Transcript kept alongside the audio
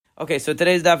Okay, so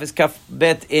today's daf is Kaf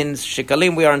Bet in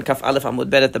Shekalim. We are on Kaf Aleph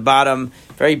Amud Bet at the bottom,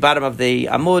 very bottom of the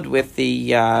Amud with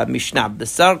the Mishnah.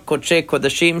 B'sar kodshe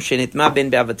kodashim shenitma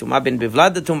ben be'avatuma ben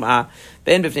bevlad tum'ah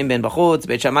ben b'fnim ben b'chutz.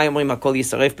 Beit Shammai omrim hakol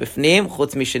yisaref b'fnim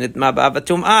chutz mishenitma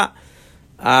be'avatum'ah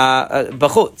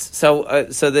b'chutz.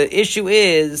 So the issue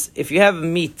is if you have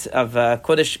meat of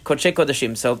kodshe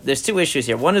kodashim. So there's two issues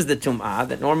here. One is the tum'ah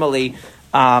that normally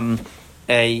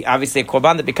obviously a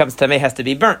korban that becomes tameh has to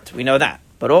be burnt. We know that.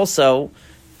 But also,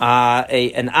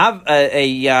 kodshe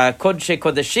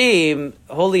kodashim,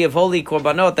 holy of holy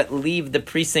korbanot that leave the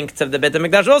precincts of the Beit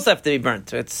HaMikdash also have to be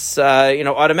burnt. It's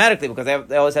automatically because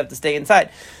they always have to stay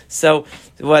inside. So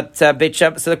what so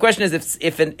the question is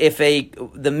if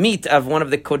the meat of one of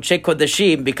the kodshe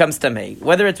kodashim becomes tamei,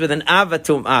 whether it's with an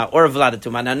avatumah or a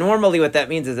vladatumah. Now normally what that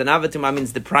means is an avatumah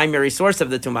means the primary source of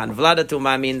the tumah, and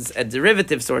vladatumah means a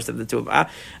derivative source of the tumah.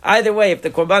 Either way, if the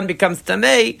korban becomes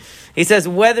tamei, he says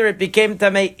whether it became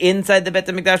tamei inside the Beit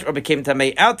HaMikdash or became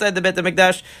tamei outside the Beit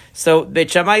HaMikdash. So Beit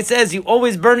Shammai says you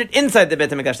always burn it inside the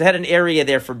Beit HaMikdash. They had an area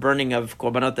there for burning of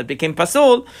korbanot that became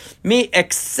pasul,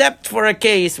 except for a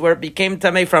case where it became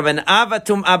tamei from an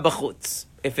avatumah b'chutz.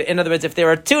 In other words, if there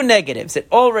are two negatives, it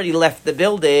already left the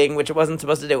building, which it wasn't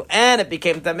supposed to do, and it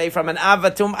became tamei from an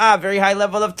avatumah, very high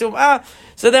level of tum'ah,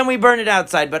 so then we burn it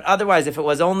outside. But otherwise, if it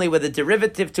was only with a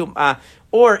derivative tum'ah,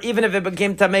 or even if it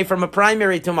became tamei from a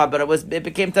primary tum'ah, but it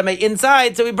became tamei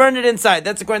inside, so we burn it inside.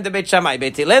 That's according to Beit Shammai.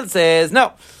 Beit Hillel says,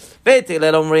 no. Beit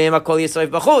Hillel omrim hakol yisref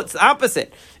b'chutz.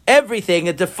 Opposite. Everything,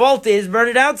 the default is burn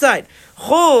it outside.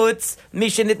 Chutz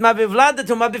mishenitma bivlad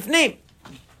tum'ah bifnim.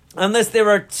 Unless there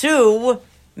are two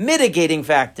mitigating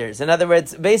factors. In other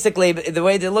words, basically, the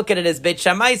way to look at it is Beit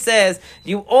Shammai says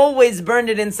you always burn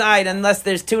it inside unless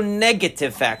there's two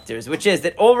negative factors, which is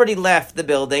that already left the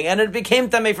building and it became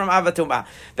tamei from avatumah.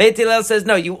 Beit Hillel says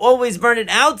no, you always burn it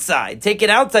outside. Take it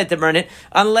outside to burn it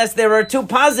unless there are two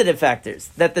positive factors,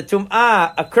 that the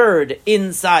tum'ah occurred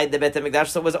inside the Beit HaMikdash,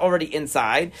 so it was already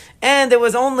inside, and there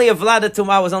was only a vlada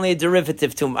tum'ah, was only a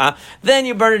derivative tum'ah, then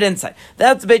you burn it inside.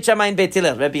 That's Beit Shammai and Beit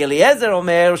Hillel. Rabbi Eliezer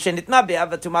omer shenitma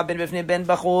be'avatumah ben b'fnim ben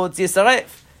b'chutz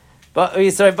yisaref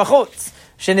b'chutz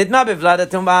shenitma bevlad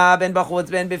tumah ben b'chutz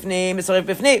ben b'fnim yisaref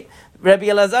b'fnim. Rabbi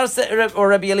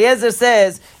Eliezer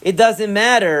says it doesn't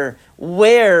matter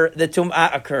where the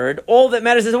tumah occurred. All that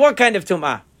matters is what kind of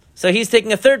tumah. So he's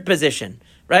taking a third position,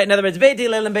 right? In other words, Beit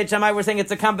Hillel and Beit Shammai were saying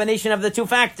it's a combination of the two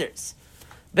factors.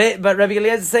 But Rabbi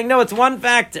Eliezer is saying, no, it's one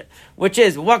factor, which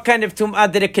is what kind of tum'ah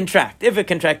did it contract? If it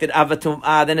contracted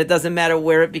avatum'ah, then it doesn't matter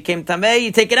where it became tamei,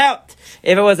 you take it out.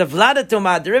 If it was a vlada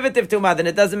tum'ah, derivative tum'ah, then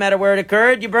it doesn't matter where it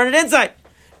occurred, you burn it inside.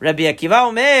 Rabbi Akiva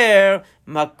omer,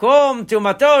 makom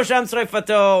tumato sham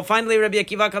sreifato. Finally, Rabbi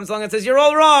Akiva comes along and says, you're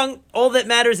all wrong. All that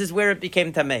matters is where it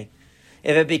became tamei.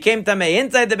 If it became tamei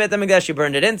inside the Beit HaMikdash, you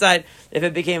burned it inside. If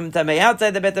it became tamei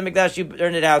outside the Beit HaMikdash, you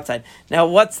burned it outside. Now,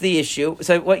 what's the issue?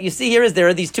 So what you see here is there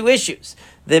are these two issues.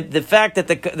 The fact that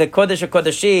the Kodesh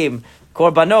HaKodashim,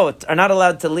 Korbanot, are not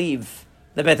allowed to leave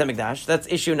the Beit HaMikdash. That's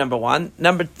issue number one.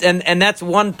 And that's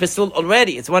one pisul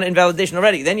already. It's one invalidation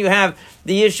already. Then you have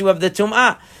the issue of the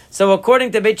Tum'ah. So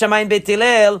according to Beit Shammai and Beit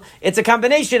Hillel, it's a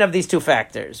combination of these two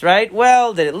factors, right?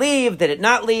 Well, did it leave? Did it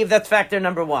not leave? That's factor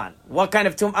number one. What kind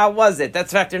of tum'ah was it?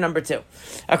 That's factor number two.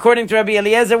 According to Rabbi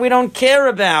Eliezer, we don't care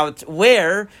about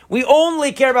where. We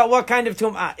only care about what kind of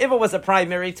tum'ah. If it was a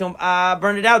primary tum'ah,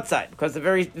 burn it outside, because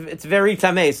it's very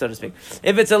tamei, so to speak.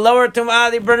 If it's a lower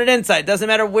tum'ah, they burn it inside. Doesn't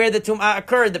matter where the tum'ah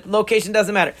occurred. The location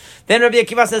doesn't matter. Then Rabbi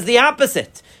Akiva says the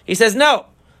opposite. He says, no.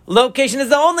 Location is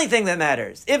the only thing that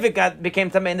matters. If it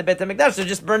became tamei in the Beit HaMikdash, so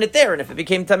just burn it there. And if it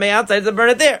became tamei outside, so burn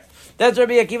it there. That's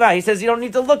Rabbi Akiva. He says you don't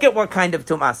need to look at what kind of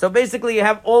tumah. So basically you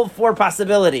have all four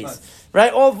possibilities.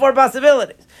 Right? All four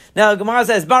possibilities. Now, Gemara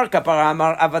says, Bar Kapara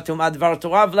amar avatumah dvar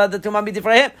Torah vlada tumah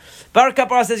b'divrayim. Bar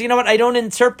Kapara says, you know what? I don't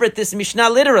interpret this Mishnah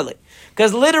literally.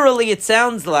 Because literally it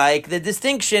sounds like the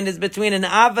distinction is between an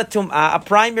avatumah, a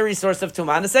primary source of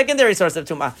tumah, and a secondary source of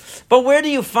tumah. But where do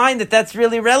you find that that's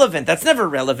really relevant? That's never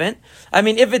relevant. I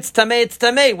mean, if it's tamei, it's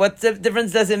tamei. What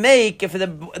difference does it make if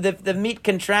the meat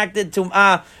contracted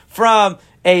tumah from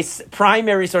a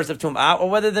primary source of tum'ah, or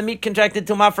whether the meat contracted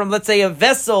tum'ah from, let's say, a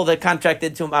vessel that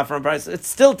contracted tum'ah from a primary, it's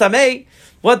still tamei.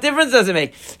 What difference does it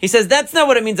make? He says, that's not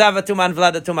what it means, avatumah and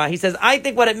vlada tum'ah. He says, I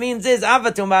think what it means is,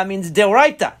 avatumah means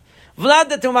deoraita.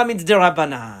 Vlada tum'ah means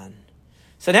derabanan.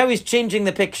 So now he's changing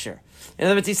the picture. In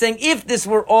other words, he's saying, if this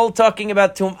were all talking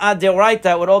about tum'ah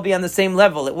deoraita, it would all be on the same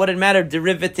level. It wouldn't matter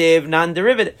derivative,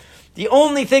 non-derivative. The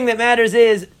only thing that matters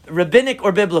is rabbinic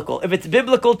or biblical. If it's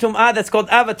biblical tum'ah, that's called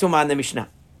avatumah in the Mishnah.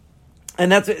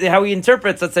 And that's how he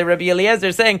interprets, let's say, Rabbi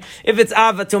Eliezer saying, if it's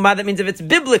Ava Tumah, that means if it's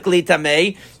biblically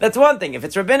Tamei, that's one thing. If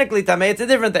it's rabbinically Tamei, it's a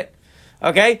different thing.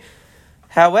 Okay?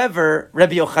 However,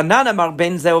 Rabbi Yochanan Amar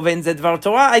ben ze uven ze dvar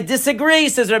Torah, I disagree,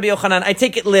 says Rabbi Yochanan. I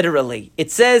take it literally.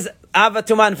 It says Ava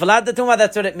Tumah and Vlad Tumah,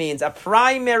 that's what it means. A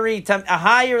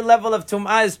higher level of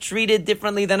Tumah is treated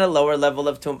differently than a lower level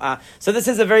of Tumah. So this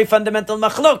is a very fundamental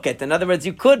machloket. In other words,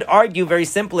 you could argue very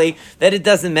simply that it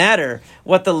doesn't matter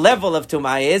what the level of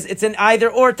Tumah is. It's an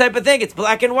either-or type of thing. It's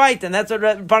black and white. And that's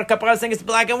what Bar Kapara is saying, it's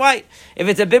black and white. If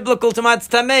it's a biblical Tumah, it's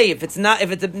Tamei. If it's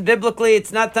biblically,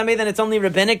 it's not Tamei, then it's only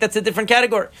rabbinic. That's a different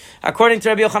category. According to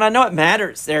Rabbi Yochanan, no, it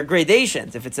matters. There are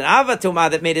gradations. If it's an Ava Tumah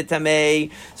that made it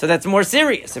Tamei, so that's more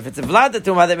serious. If it's a Vlad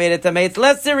Tumah that made it Tamei, it's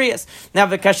less serious. Now,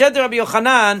 v'kashed Rabbi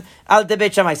Yochanan al de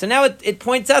Beit Shammai. So now it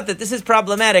points out that this is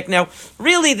problematic. Now,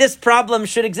 really, this problem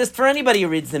should exist for anybody who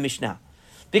reads the Mishnah,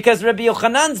 because Rabbi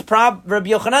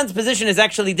Yochanan's position is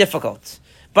actually difficult.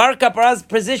 Bar Kapara's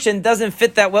position doesn't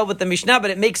fit that well with the Mishnah,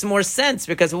 but it makes more sense,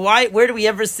 because where do we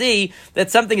ever see that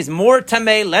something is more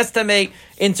tamei, less tamei,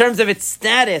 in terms of its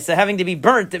status of having to be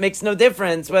burnt? It makes no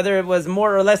difference whether it was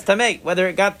more or less tamei, whether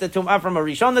it got the tumah from a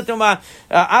rishon the tumah,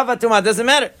 ava tumah, doesn't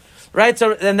matter. Right,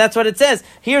 so and that's what it says.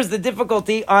 Here's the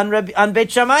difficulty on Beit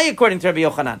Shammai according to Rabbi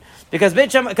Yochanan, because Rabbi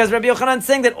Yochanan is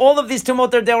saying that all of these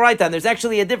tumot are deoraita, and there's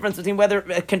actually a difference between whether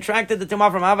it contracted the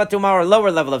tumah from ava tumah or a lower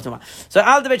level of tumah. So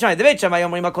al de Beit Shammai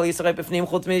omrim hakol yisrei b'fnim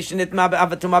chutz mishnitma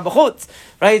be'ava tumah b'chutz.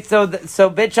 Right, so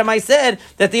Beit Shammai said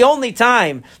that the only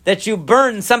time that you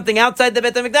burn something outside the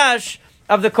Beit HaMikdash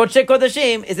of the Kodesh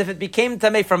Kodashim is if it became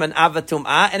tamei from an ava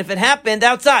tumah, and if it happened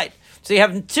outside. So you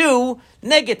have two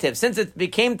negatives. Since it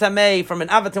became tamei from an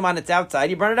avatumah, it's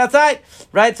outside, you burn it outside.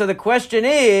 Right? So the question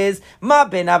is, ma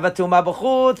ben avatumah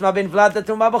b'chutz, ma ben vlad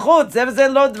tumah b'chutz.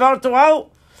 Zeh lo dvar Torah.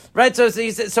 Right,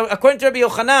 so according to Rabbi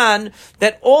Yochanan,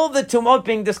 that all the tumot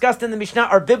being discussed in the Mishnah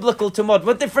are biblical tumot.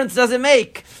 What difference does it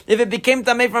make if it became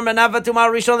tamei from an ava tumah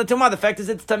or rishon tumah? The fact is,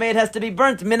 it's tamei; it has to be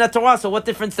burnt mina Torah. So what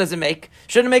difference does it make?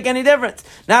 Shouldn't make any difference.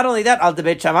 Not only that, al de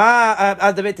Beit Shammai,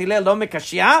 al de Beit Hillel lo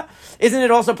mekashia. Isn't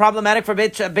it also problematic for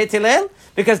Beit Hillel?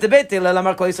 Because the Beit Hillel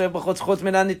amar kol yisrael b'chutz chutz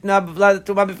mina nitna b'vlad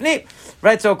tumah b'fnim.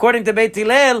 Right. So according to Beit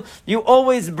Hillel, you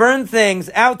always burn things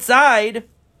outside,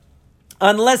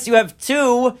 unless you have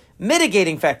two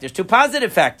mitigating factors, two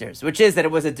positive factors, which is that it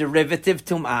was a derivative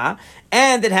tum'ah,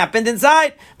 and it happened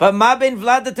inside. But ma ben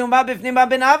vlad tum'ah b'fnim, ma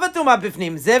ben ava tum'ah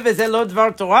b'fnim. Zeh v'zeh lo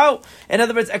dvar Torah. In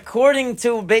other words, according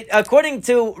to Rabbi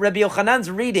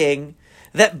Yochanan's reading,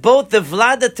 that both the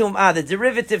vlada tum'ah, the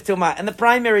derivative tum'ah, and the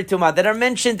primary tum'ah that are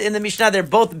mentioned in the Mishnah, they're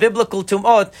both biblical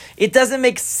tum'ot. It doesn't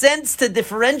make sense to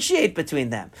differentiate between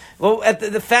them. Well,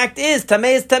 the fact is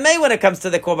tamei when it comes to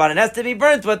the korban. It has to be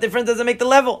burnt. What difference does it make the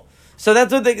level? So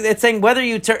that's what it's saying. Whether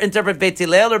you interpret Beit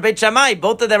Hillel or Beit Shammai,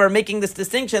 both of them are making this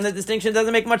distinction. The distinction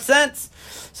doesn't make much sense.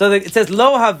 So it says,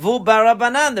 Lo havu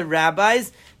barabanan. The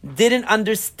rabbis didn't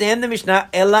understand the Mishnah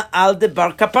ella al de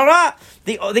bar kapara.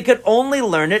 They could only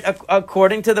learn it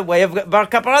according to the way of bar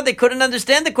kapara. They couldn't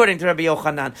understand according to Rabbi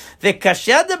Yochanan. The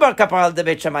kashya de bar kapara al de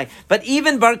Beit Shammai. But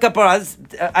even bar kapara's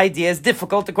idea is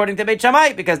difficult according to Beit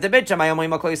Shammai, because the Beit Shammai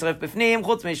omrim hakol yisref b'fnim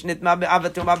chutz mishnit ma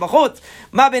be'avatumah b'chutz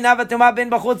ma ben avatumah ben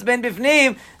b'chutz ben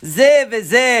b'fnim zeh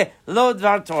v'zeh lo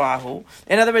dvar Torahu.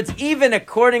 In other words, even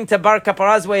according to bar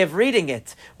kapara's way of reading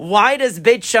it, why does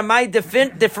Beit Shammai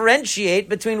differentiate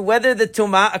between whether the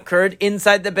tumah occurred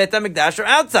inside the Beit HaMikdash or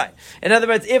outside? In other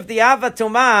words, if the ava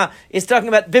tumah is talking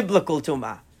about biblical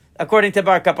tumah, according to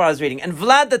Bar Kapara's reading, and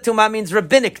vlada tumah means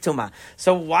rabbinic tumah,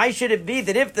 so why should it be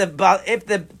that if the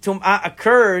tumah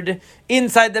occurred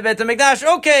inside the Beit HaMikdash,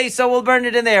 okay, so we'll burn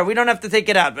it in there, we don't have to take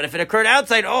it out. But if it occurred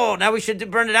outside, now we should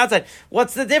burn it outside.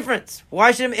 What's the difference?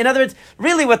 Why should? In other words,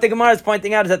 really, what the Gemara is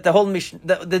pointing out is that the whole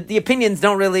the opinions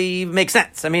don't really make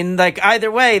sense. I mean, like either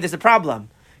way, there's a problem.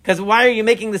 Because why are you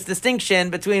making this distinction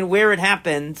between where it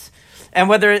happened and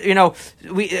whether, Bar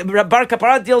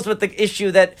Kapara deals with the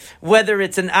issue that whether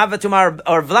it's an avatumah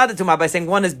or vladatumah by saying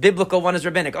one is biblical, one is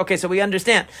rabbinic. Okay, so we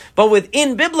understand. But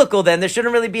within biblical, then, there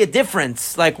shouldn't really be a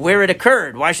difference, like where it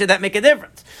occurred. Why should that make a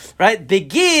difference? Right?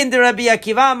 Begin the Rabbi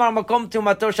Akiva amar makom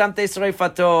tumato sham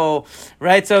teisreifato.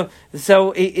 Right? So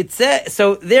it says,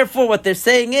 so therefore what they're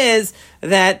saying is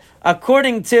that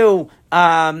according to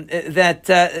according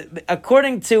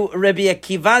to Rabbi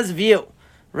Akiva's view,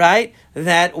 right,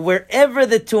 that wherever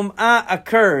the tum'ah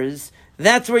occurs,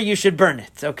 that's where you should burn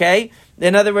it. Okay,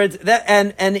 in other words, that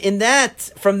and in that,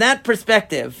 from that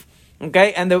perspective,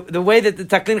 okay, and the way that the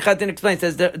Taklin Chatin explains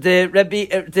says the Rabbi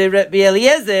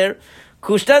Eliezer.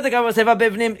 It's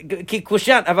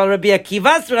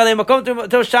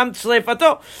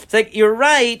like you're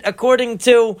right according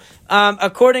to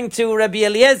Rabbi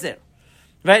Eliezer.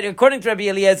 Right? According to Rabbi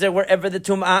Eliezer, wherever the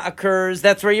tum'ah occurs,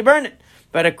 that's where you burn it.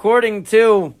 But according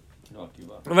to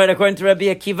Rabbi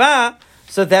Akiva,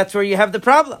 so that's where you have the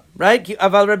problem, right?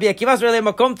 Aval Rabbi Akiva really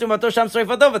makom tumato sham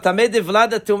soifado v'tamei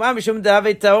devlad tum'ah mishum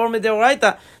de'avei taor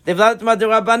mideoraita devlad tum'ah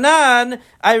derabanan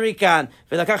ayrikan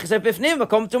v'lakach yisef bifnim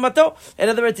makom tumato. In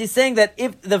other words, he's saying that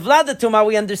if the vlad tum'ah,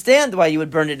 we understand why you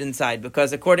would burn it inside,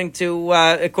 because according to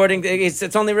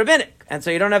it's only rabbinic, and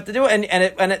so you don't have to do it,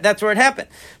 and that's where it happened,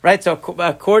 right? So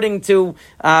according to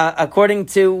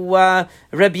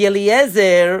Rabbi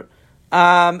Eliezer,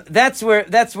 that's where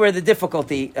the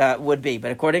difficulty would be.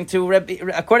 But according to Rabbi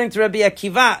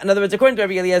Akiva, in other words, according to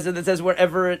Rabbi Eliezer, that says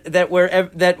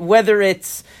whether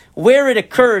it's where it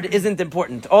occurred isn't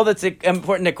important. All that's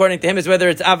important according to him is whether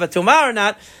it's avatuma or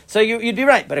not. So you'd be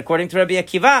right. But according to Rabbi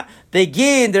Akiva,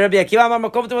 begin the Rabbi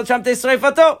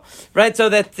Akiva right? So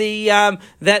that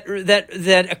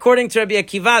that according to Rabbi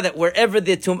Akiva, that wherever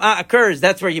the tum'ah occurs,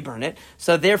 that's where you burn it.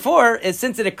 So therefore,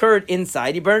 since it occurred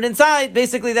inside, you burn it inside.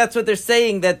 Basically, that's what they're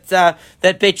saying, that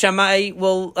Beit Shammai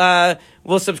will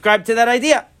subscribe to that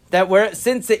idea. That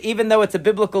even though it's a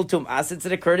biblical tum'ah, since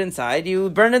it occurred inside, you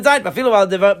burn inside. And it's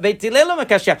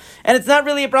not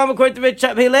really a problem according to Beit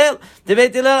Hillel. The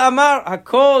Beit Hillel Amar,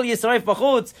 Hakol Yisrael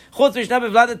b'chutz, chutz v'shna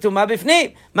b'vlad tum'ah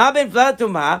b'fnim. Ma ben vlad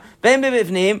tum'ah, ben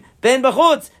b'fnim, ben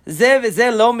b'chutz. Zeh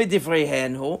v'zeh lo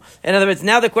midivreihen hu. In other words,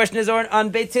 now the question is on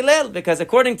Beit Hillel, because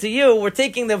according to you, we're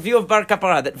taking the view of Bar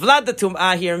Kapara, that Vlad the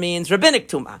tum'ah here means rabbinic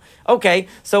tum'ah. Okay,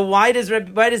 so why does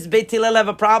Beit Hillel have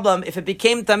a problem if it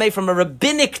became tamei from a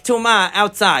rabbinic tum'ah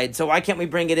outside? So why can't we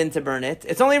bring it in to burn it?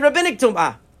 It's only rabbinic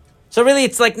tum'ah. So really,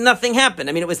 it's like nothing happened.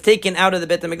 I mean, it was taken out of the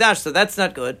Beit HaMikdash, so that's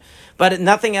not good. But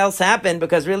nothing else happened,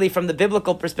 because really, from the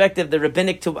biblical perspective, the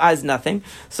rabbinic tum'ah is nothing.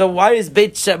 So why does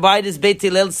Beit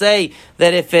Hillel say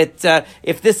that if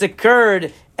this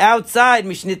occurred outside,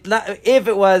 if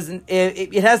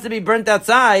it has to be burnt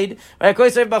outside, right? Right?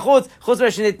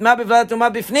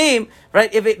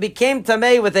 If it became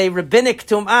tamei with a rabbinic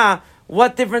tum'ah,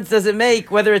 what difference does it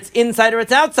make whether it's inside or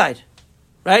it's outside?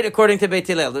 Right, according to Beit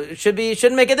Hillel, it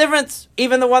shouldn't make a difference.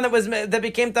 Even the one that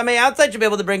became tamei outside should be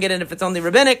able to bring it in if it's only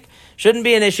rabbinic. Shouldn't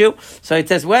be an issue. So it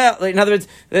says, well, in other words,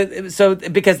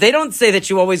 because they don't say that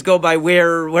you always go by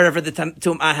wherever the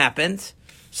tum'ah happened.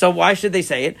 So why should they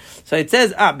say it? So it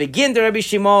says, begin to Rabbi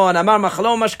Shimon, Amar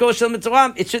Machalo Mashko Shel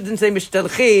Mitzram. It shouldn't say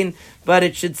Mishtalchin, but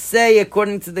it should say,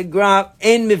 according to the Graph,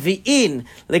 En Mevi'in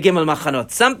Legimel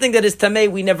Machanot. Something that is Tamei,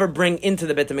 we never bring into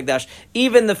the Beit HaMikdash.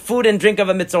 Even the food and drink of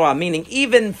a Mitzvah, meaning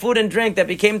even food and drink that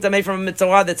became Tamei from a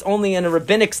Mitzvah that's only in a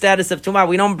rabbinic status of Tumah,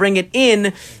 we don't bring it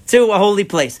in to a holy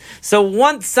place. So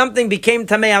once something became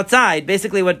Tamei outside,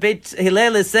 basically what Beit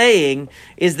Hillel is saying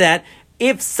is that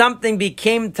if something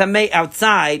became tamei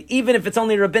outside, even if it's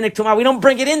only rabbinic tumah, we don't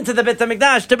bring it into the Beit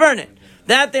HaMikdash to burn it.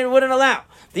 That they wouldn't allow.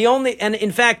 And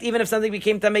in fact, even if something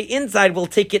became tamei inside, we'll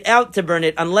take it out to burn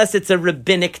it, unless it's a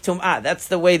rabbinic tumah. That's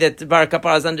the way that Bar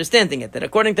Kapara is understanding it. That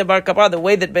according to Bar Kapara, the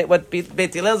way that what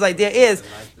Beit Hillel's idea is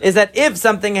that if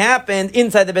something happened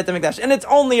inside the Beit HaMikdash, and it's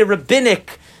only a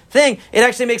rabbinic thing, it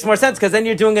actually makes more sense, because then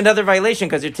you're doing another violation,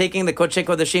 because you're taking the Kodesh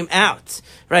Kodashim out,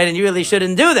 right? And you really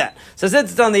shouldn't do that. So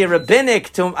since it's only a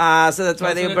rabbinic tum'ah, so that's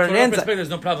why they burn it inside. There's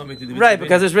no problem with it. Right,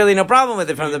 because there's really no problem with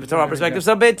it from the Torah perspective.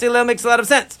 So Beit Hillel makes a lot of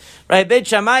sense, right? Beit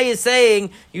Shammai is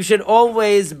saying you should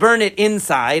always burn it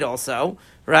inside also.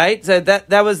 Right, so that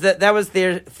was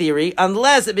their theory,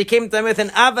 unless it became tamei with an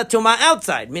avatuma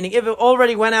outside. Meaning, if it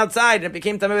already went outside and it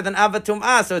became tamei with an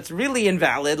avatuma, so it's really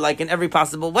invalid, like in every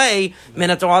possible way,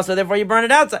 minatorah. So therefore, you burn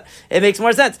it outside. It makes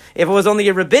more sense. If it was only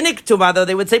a rabbinic tumah, though,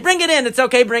 they would say, "Bring it in. It's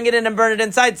okay. Bring it in and burn it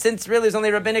inside." Since really it's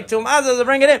only rabbinic tumah, so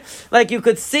bring it in. Like you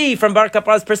could see from Bar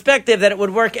Kapara's perspective that it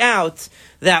would work out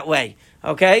that way.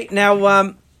 Okay,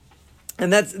 now.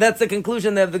 And that's the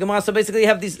conclusion of the Gemara. So basically, you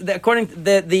have these. According to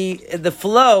the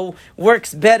flow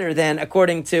works better than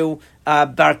according to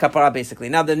Bar Kapara, basically.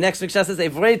 Now the next Mishnah says,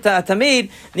 "Evrei tamid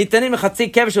nitanim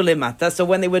chatzi kevesh ulemata." So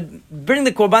when they would bring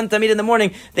the korban tamid in the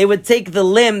morning, they would take the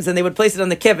limbs and they would place it on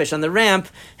the kevesh, on the ramp,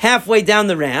 halfway down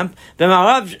the ramp.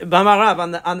 B'marav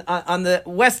on the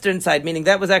western side, meaning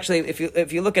that was actually,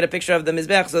 if you look at a picture of the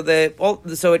mizbech,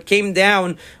 so it came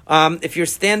down. If you're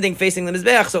standing facing the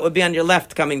mizbech, so it would be on your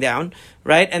left coming down.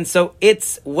 Right, and so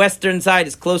its western side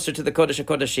is closer to the Kodesh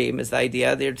HaKodashim, is the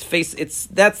idea.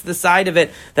 That's the side of it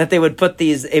that they would put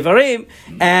these evarim,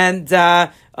 and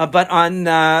but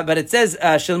it says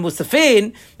shel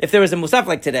musafin, if there was a musaf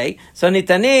like today, so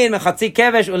nitanin mechatzi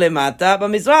kevesh ulemata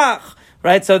b'mizrach.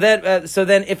 Right, so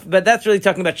but that's really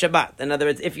talking about Shabbat. In other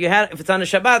words, if it's on a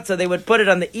Shabbat, so they would put it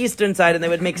on the eastern side, and they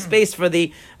would make space for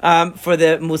the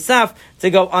musaf to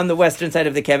go on the western side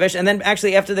of the kevesh. And then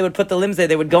actually, after they would put the limzeh,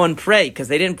 they would go and pray because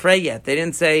they didn't pray yet. They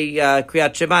didn't say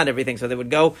Kriyat Shema and everything, so they would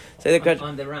go say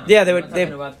on the ram. Yeah, they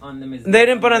didn't put on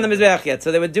the mizbeach yet,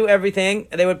 so they would do everything.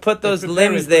 They would put those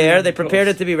limbs there. They prepared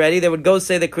it to be ready. They would go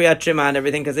say the Kriyat Shema and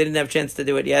everything because they didn't have a chance to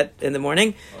do it yet in the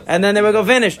morning, and then they would go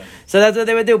finish. So that's what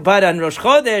they would do. But on Rosh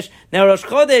Chodesh, now Rosh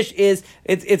Chodesh is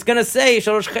it's going to say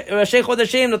Roshei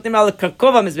Chodeshim notnim al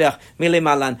karkova mizbeach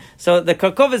milimalan. So the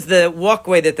karkov is the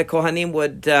walkway that the Kohanim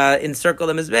would encircle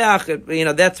the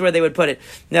mizbeach. That's where they would put it.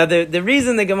 Now the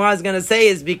reason the Gemara is going to say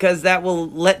is because that will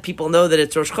let people know that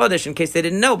it's Rosh Chodesh in case they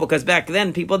didn't know, because back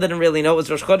then people didn't really know it was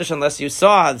Rosh Chodesh unless you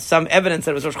saw some evidence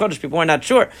that it was Rosh Chodesh. People were not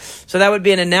sure, so that would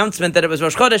be an announcement that it was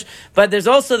Rosh Chodesh. But there's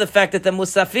also the fact that the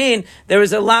Musafin, there were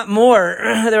a lot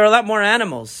more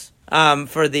animals for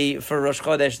Rosh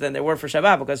Chodesh than there were for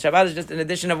Shabbat, because Shabbat is just an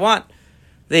addition of one.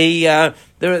 The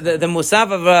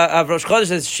Musaf of Rosh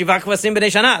Chodesh is Shiva Kvasim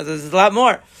B'nei Shana. There's a lot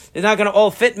more. It's not going to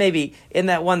all fit maybe in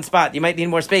that one spot. You might need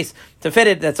more space to fit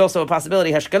it. That's also a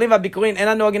possibility. Hashkalim v'bikurim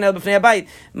enan noagin el b'fnei habayit.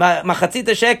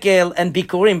 Machatzit shekel and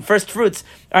bikurim, first fruits,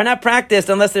 are not practiced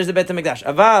unless there's a Beit HaMikdash.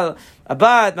 Aval,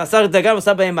 abad, masar dagar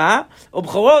v'sab b'hema,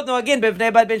 ubchorot noagin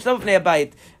b'fnei habayit ben shlo b'fnei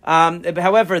habayit.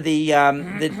 However, the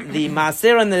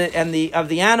maaser and the of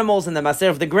the animals and the maaser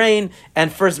of the grain and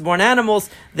firstborn animals,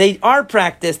 they are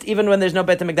practiced even when there's no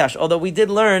Beit HaMikdash. Although we did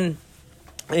learn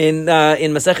in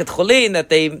Masechet Chulin that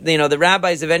the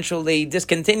rabbis eventually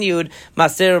discontinued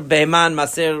Maser Beheman,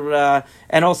 Maser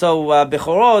and also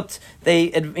Bechorot. They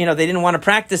didn't want to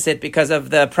practice it because of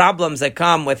the problems that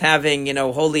come with having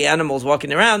holy animals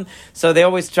walking around. So they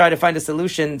always try to find a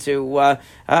solution to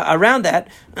around that.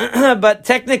 But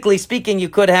technically speaking, you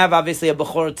could have obviously a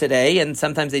Bechor today, and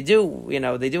sometimes they do.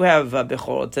 They do have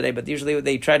Bechorot today, but usually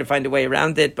they try to find a way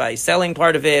around it by selling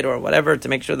part of it or whatever to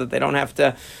make sure that they don't have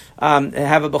to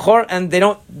have a Bechor, and they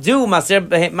don't do Maser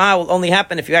Behema. Will only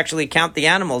happen if you actually count the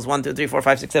animals 1, 2, 3, 4,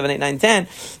 5, 6, 7, 8, 9, 10.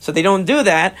 So they don't do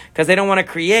that because they don't want to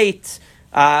create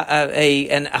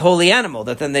a holy animal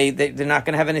that then they're not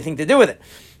going to have anything to do with it,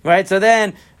 right? So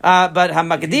then, but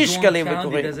Hamagadish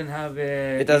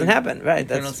it doesn't happen, right?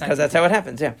 That's because that's how it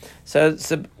happens. Yeah. So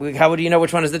how would you know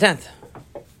which one is the 10th?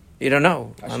 You don't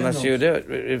know unless you do it.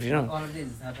 If you know, all of this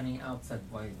is happening outside.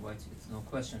 Why? It's no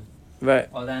question. Right.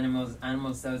 All the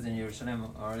animal cells in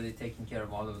Yerushalayim are already taking care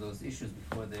of all of those issues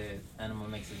before the animal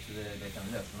makes it to the Beit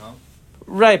HaMikdash,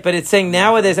 Right, but it's saying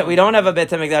nowadays that we don't have a Beit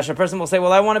HaMikdash. A person will say,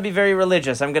 well, I want to be very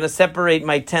religious. I'm going to separate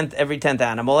my every 10th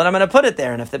animal, and I'm going to put it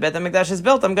there. And if the Beit HaMikdash is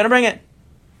built, I'm going to bring it.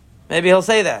 Maybe he'll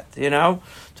say that, So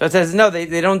it says, no,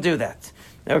 they don't do that.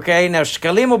 Okay, now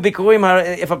shkalim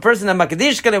ubikurim. If a person a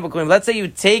makdish shkalim ubikurim, let's say you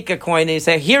take a coin and you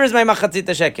say, "Here is my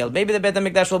machatzit shekel." Maybe the Beit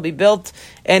HaMikdash will be built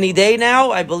any day now.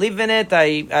 I believe in it.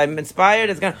 I'm inspired.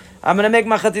 I'm going to make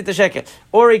machatzit shekel.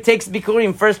 Or he takes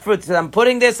bikurim, first fruits. So I'm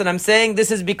putting this and I'm saying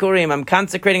this is bikurim. I'm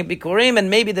consecrating bikurim,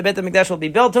 and maybe the Beit HaMikdash will be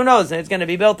built. Who knows? It's going to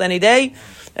be built any day,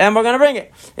 and we're going to bring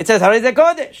it. It says, "Harizeh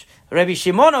kodesh." Rabbi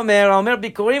Shimon Omer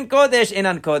Bikurim Kodesh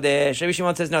Inan Kodesh. Rabbi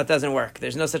Shimon says, no, it doesn't work.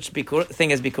 There's no such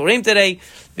thing as Bikurim today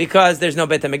because there's no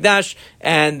Beit HaMikdash,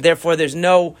 and therefore there's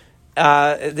no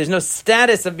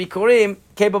status of Bikurim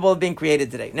capable of being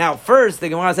created today. Now, first, the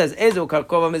Gemara says, Ezu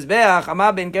Karkov Mizbeach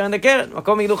Ama Ben Keren Dekeren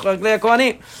Makom Yiluch Raglei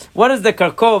HaKohanim. What is the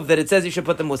Karkov that it says you should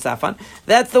put the Musaf on?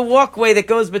 That's the walkway that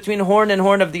goes between horn and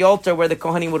horn of the altar where the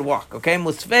Kohanim would walk. Okay?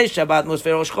 Musfei Shabbat,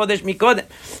 Musfei Rosh Chodesh Mikodem.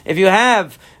 If you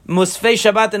have Musfei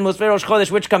Shabbat and Musfei Rosh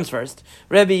Chodesh, which comes first?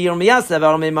 Rabbi Yirmiyah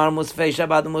Savar Meimar Musfei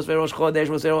Shabbat and Musfei Rosh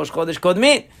Chodesh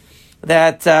Kodmin.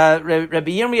 That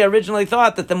Rabbi Yirmiyah originally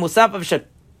thought that the Musaf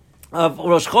of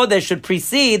Rosh Chodesh should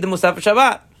precede the Musaf of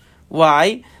Shabbat.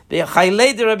 Why? Because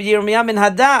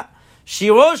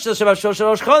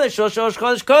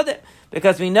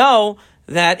we know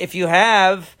that if you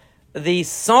have the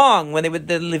song, when the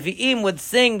Levi'im would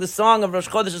sing the song of Rosh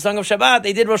Chodesh, the song of Shabbat,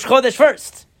 they did Rosh Chodesh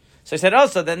first. So he said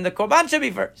also, then the Korban should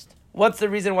be first. What's the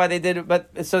reason why they did it?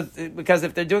 Because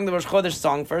if they're doing the Rosh Chodesh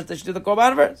song first, they should do the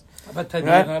Korban first. How about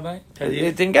Tadir, Rabbi?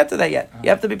 It didn't get to that yet. You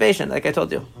have to be patient, like I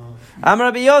told you. Amar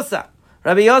Rabbi Yosa.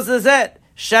 Rabbi Yosa said,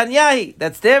 Shanyahi,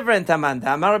 that's different,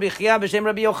 Amanda. Amar Rabbi Chia b'shem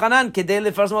Rabbi Yochanan, kedei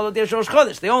lefarzim alot Rosh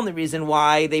Chodesh. The only reason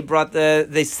why they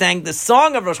sang the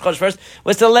song of Rosh Chodesh first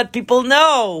was to let people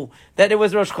know that it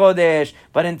was Rosh Chodesh.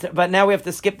 But now we have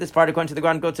to skip this part according to the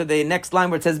ground. Go to the next line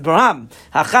where it says Braham.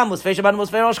 Hacham musfei Shabbat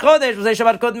musfei Rosh Chodesh musfei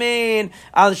Shabbat kodmin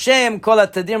al shem kol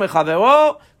atadir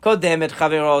mechavero. So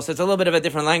it's a little bit of a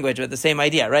different language, but the same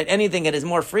idea, right? Anything that is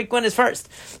more frequent is first.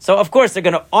 So of course they're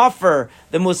going to offer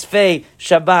the Musfei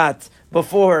Shabbat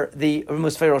before the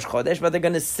Musafei Rosh Chodesh, but they're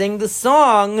going to sing the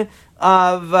song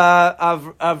of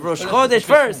Rosh Chodesh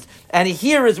first. And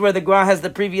here is where the Gemara has the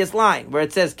previous line, where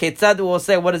it says, Ketzad will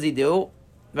say, what does he do?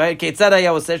 Right? Basically,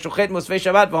 they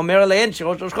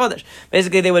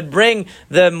would bring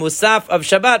the Musaf of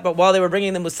Shabbat, but while they were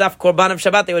bringing the Musaf Korban of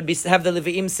Shabbat, they would have the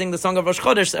Levi'im sing the song of Rosh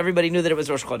Chodesh, so everybody knew that it was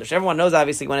Rosh Chodesh. Everyone knows,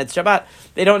 obviously, when it's Shabbat,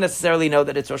 they don't necessarily know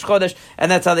that it's Rosh Chodesh,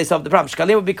 and that's how they solved the problem.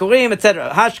 Shkalim Bikurim,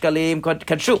 etc. Hashkalim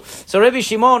Kadshu. So Rabbi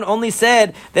Shimon only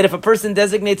said that if a person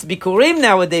designates Bikurim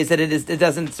nowadays, that it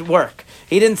doesn't work.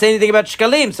 He didn't say anything about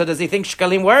Shkalim, so does he think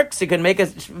Shkalim works? He can make a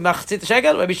Machzit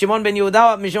Shekel? Rabbi Shimon ben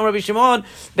Yehuda, Mishon Rabbi Shimon,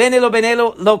 Ben Elo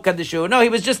lo kadishu. No, he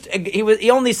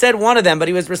only said one of them, but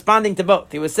he was responding to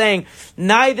both. He was saying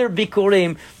neither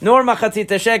bikurim nor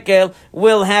machatzit shekel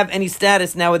will have any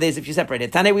status nowadays if you separate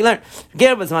it. Tane, we learned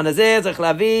ger b'zman hazeh tzarich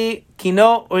lavi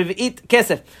kino u'riv'it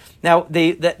kesef. Now,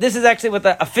 this is actually what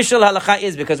the official halacha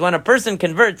is, because when a person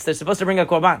converts, they're supposed to bring a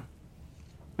korban.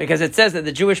 Because it says that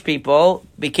the Jewish people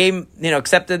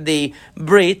accepted the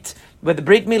Brit, with the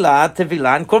Brit Milah,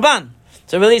 Tevilah, and Korban.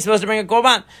 So really he's supposed to bring a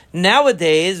Korban.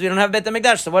 Nowadays, we don't have Bet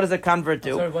HaMikdash, so what does a convert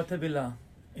do? Sorry, what Tevilah?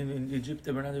 In Egypt,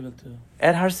 they were not able to...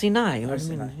 At Har Sinai.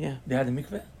 Yeah. They had a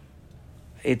mikveh?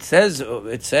 It says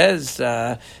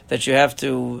that you have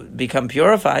to become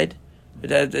purified.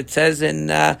 It says in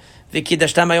V'kidashtam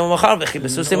hayom v'char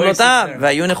v'chibesu simlotav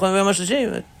v'ayu nechumim b'yom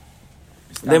hashlishi.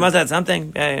 They must have had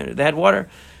something. They had water.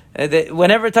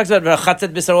 Whenever it talks about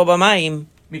v'chatzet b'saro b'mayim,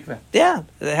 mikveh. Yeah,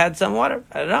 they had some water.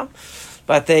 I don't know.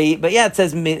 But it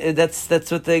says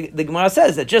that's what the Gemara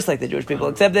says, that just like the Jewish people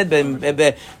accepted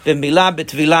b'milah,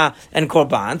 b'tvilah, and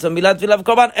korban. So milah, tvilah,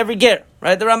 korban every ger,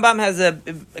 right? The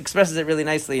Rambam expresses it really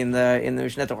nicely in the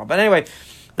Mishneh Torah. But anyway,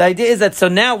 the idea is that so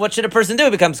now what should a person do?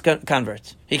 He becomes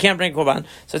convert. He can't bring korban,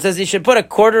 so it says he should put a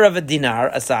quarter of a dinar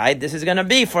aside. This is going to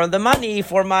be for the money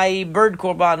for my bird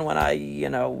korban when I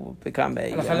become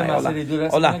a.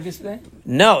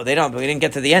 No, they don't. But we didn't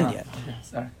get to the end yet. Okay,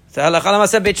 sorry. So Halacha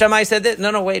L'Maaseh Beit Shammai said this.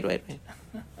 No, wait.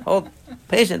 Hold.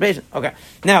 Patient. Okay.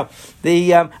 Now,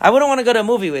 I wouldn't want to go to a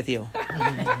movie with you.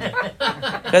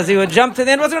 Because he would jump to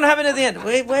the end. What's going to happen at the end?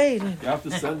 Wait. You have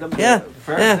to send them first,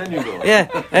 then you go. Yeah,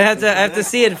 I have to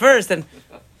see it first. And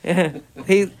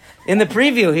he in the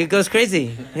preview, he goes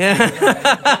crazy.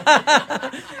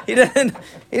 Yeah. He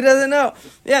doesn't know.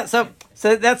 Yeah, so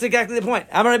that's exactly the point.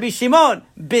 Amar Rabbi Shimon,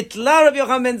 bitla Rabbi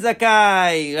Yochanan ben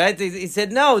Zakkai. Right? He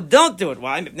said, no, don't do it.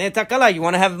 Why? You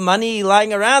want to have money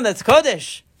lying around? That's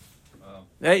kodesh. Wow.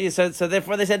 Right? So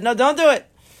therefore they said, no, don't do it.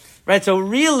 Right? So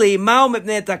really, mao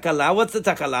mipnei takala. What's the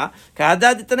takala?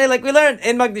 Ka'adad itanei, like we learned.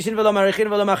 En magdishin v'lo marichin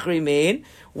v'lo machrimin.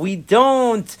 We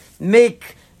don't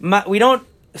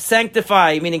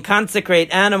sanctify, meaning consecrate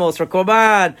animals for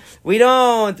korban. We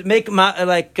don't make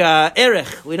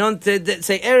erech. We don't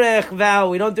say erech vow.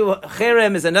 We don't do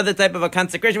cherem is another type of a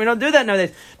consecration. We don't do that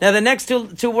nowadays. Now the next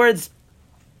two words,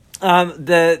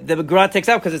 the Gra takes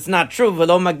out because it's not true.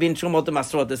 V'lo magbin trumot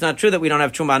u'masrot. It's not true that we don't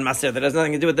have truma and maser. That has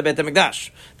nothing to do with the Beit HaMikdash.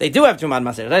 They do have truma and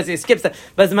maser. Right? So he skips that.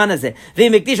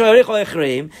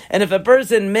 And if a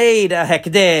person made a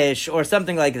hekdesh or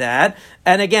something like that,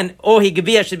 and again, ohi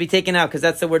gebiyah should be taken out because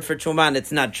that's the word for truma, and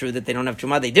it's not true that they don't have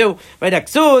truma. They do. Right?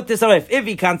 If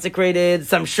he consecrated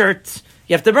some shirt,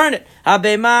 you have to burn it.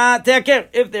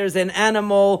 If there's an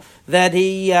animal that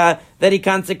he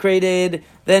consecrated,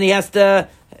 then he has to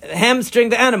hamstring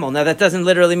the animal. Now that doesn't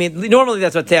literally mean, normally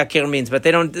that's what te'akir means, but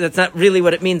that's not really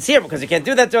what it means here, because you can't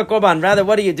do that to a korban. Rather,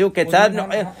 what do you do?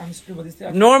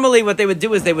 Normally what they would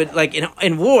do is they would,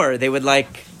 in war, they would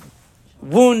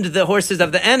wound the horses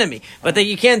of the enemy. But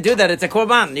you can't do that. It's a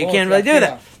korban. You can't really do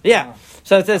that. Yeah.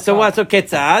 So it says, so what? So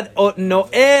ketzad,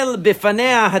 noel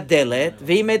bifanea hadelet,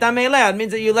 v'imedam. It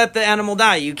means that you let the animal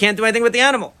die. You can't do anything with the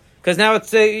animal. Because now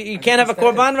you can't have a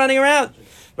korban running around.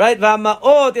 Right?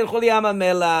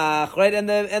 Right? And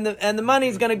the money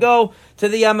is going to go to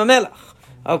the Yam HaMelech.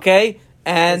 Okay?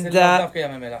 And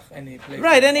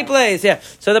any place, yeah.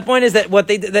 So the point is that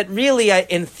that really,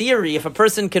 in theory, if a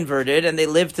person converted and they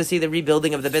live to see the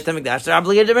rebuilding of the Beit HaMikdash, they're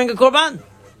obligated to bring a korban.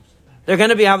 They're going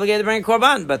to be obligated to bring a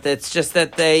korban, but it's just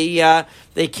that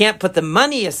they can't put the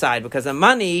money aside because the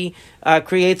money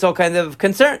creates all kinds of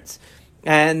concerns,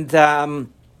 and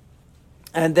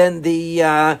then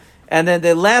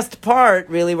the last part,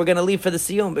 really, we're going to leave for the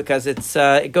siyum because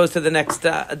it goes to the next.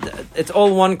 It's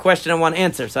all one question and one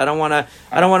answer, so I don't want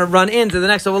to run into the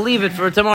next. So we'll leave it for tomorrow.